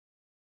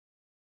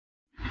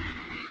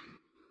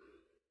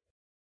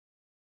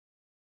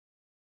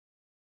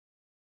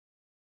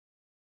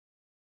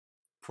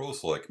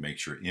ProSelect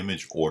makes your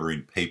image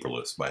ordering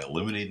paperless by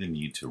eliminating the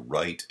need to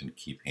write and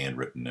keep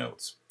handwritten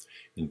notes.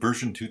 In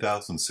version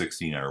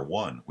 2016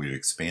 R1, we've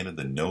expanded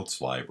the Notes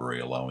library,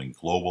 allowing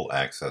global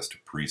access to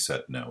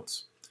preset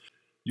notes.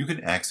 You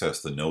can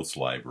access the Notes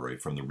library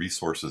from the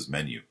Resources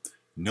menu.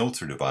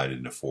 Notes are divided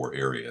into 4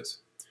 areas.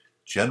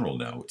 General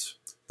Notes,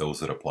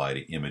 those that apply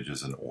to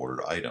images and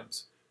ordered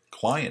items.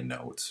 Client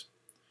Notes,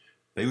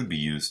 they would be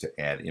used to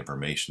add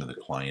information to the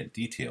Client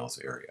Details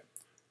area.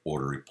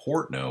 Order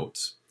Report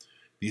Notes,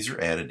 these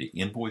are added to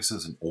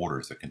invoices and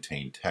orders that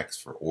contain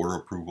text for order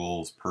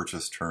approvals,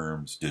 purchase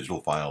terms, digital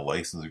file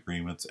license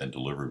agreements, and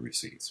delivery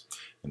receipts.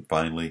 And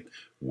finally,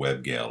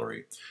 Web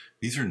Gallery.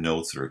 These are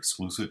notes that are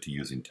exclusive to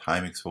using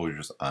Time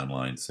Exposure's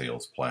online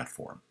sales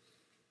platform.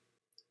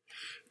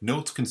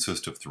 Notes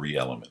consist of 3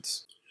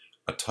 elements.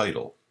 A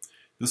title.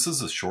 This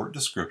is a short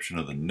description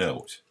of the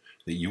note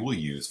that you will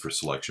use for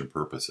selection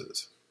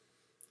purposes.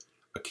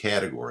 A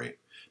category.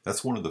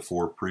 That's one of the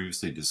 4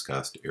 previously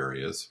discussed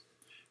areas.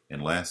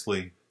 And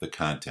lastly, the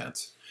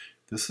contents.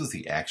 This is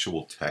the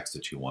actual text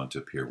that you want to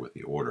appear with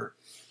the order.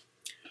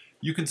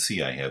 You can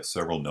see I have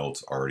several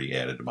notes already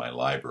added to my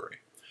library.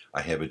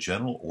 I have a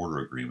general order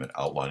agreement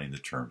outlining the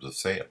terms of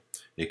sale.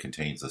 It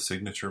contains a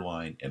signature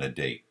line and a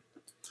date.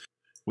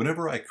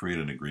 Whenever I create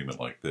an agreement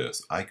like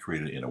this, I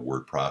create it in a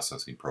word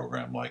processing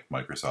program like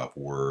Microsoft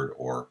Word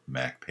or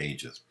Mac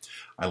Pages.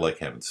 I like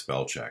having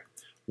spell check.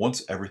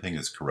 Once everything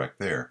is correct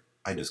there,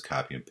 I just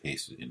copy and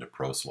paste it into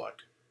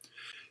ProSelect.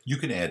 You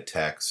can add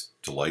text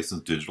to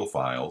licensed digital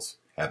files,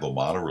 have a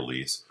model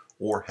release,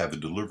 or have a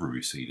delivery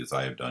receipt as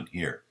I have done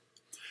here.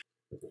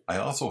 I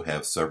also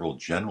have several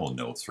general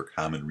notes for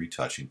common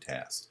retouching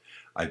tasks.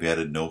 I've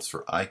added notes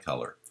for eye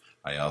color.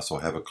 I also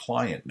have a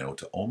client note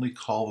to only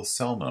call the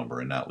cell number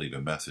and not leave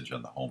a message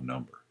on the home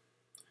number.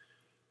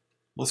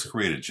 Let's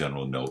create a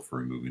general note for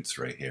removing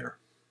stray hair.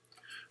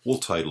 We'll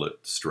title it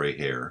Stray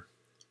Hair,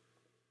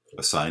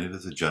 assign it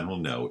as a general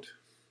note,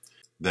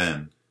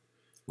 then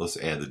let's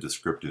add the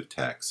descriptive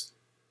text,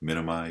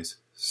 minimize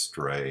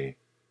stray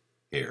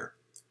hair.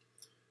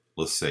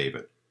 Let's save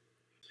it.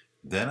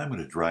 Then I'm going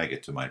to drag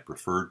it to my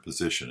preferred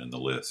position in the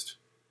list.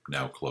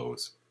 Now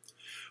close.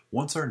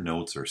 Once our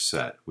notes are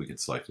set, we can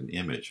select an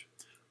image.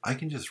 I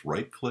can just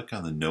right-click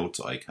on the Notes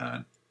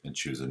icon and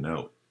choose a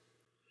note.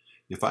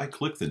 If I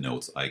click the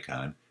Notes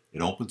icon,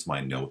 it opens my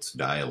Notes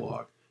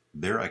dialog.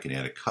 There I can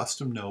add a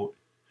custom note,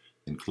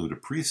 include a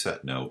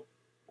preset note,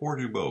 or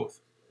do both.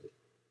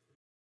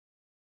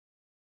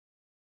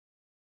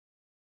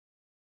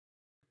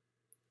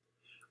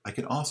 I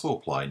can also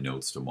apply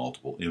notes to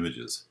multiple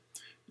images.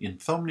 In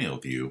Thumbnail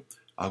View,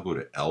 I'll go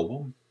to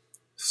Album,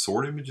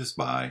 Sort Images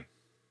By,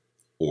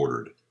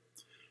 Ordered.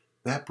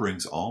 That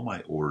brings all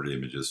my ordered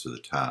images to the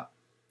top.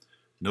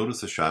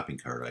 Notice the shopping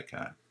cart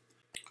icon.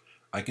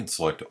 I can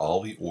select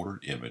all the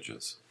ordered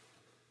images.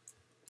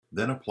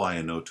 Then apply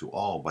a note to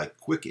all by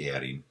quick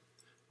adding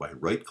by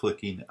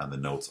right-clicking on the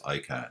Notes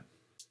icon.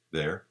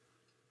 There,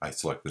 I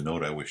select the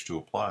note I wish to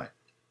apply.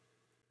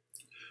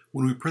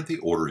 When we print the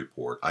order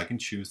report, I can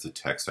choose the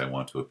text I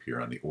want to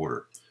appear on the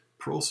order.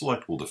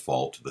 ProSelect will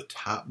default to the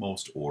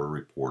topmost order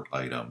report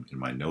item in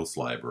my Notes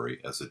library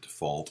as a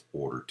default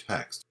order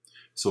text,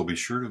 so be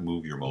sure to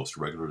move your most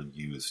regularly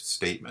used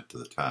statement to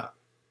the top.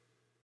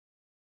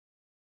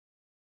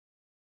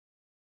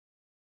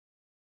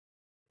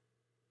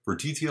 For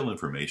detailed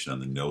information on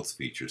the Notes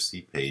feature,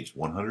 see page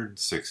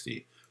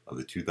 160 of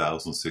the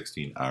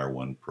 2016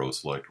 R1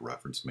 ProSelect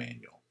Reference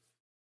Manual.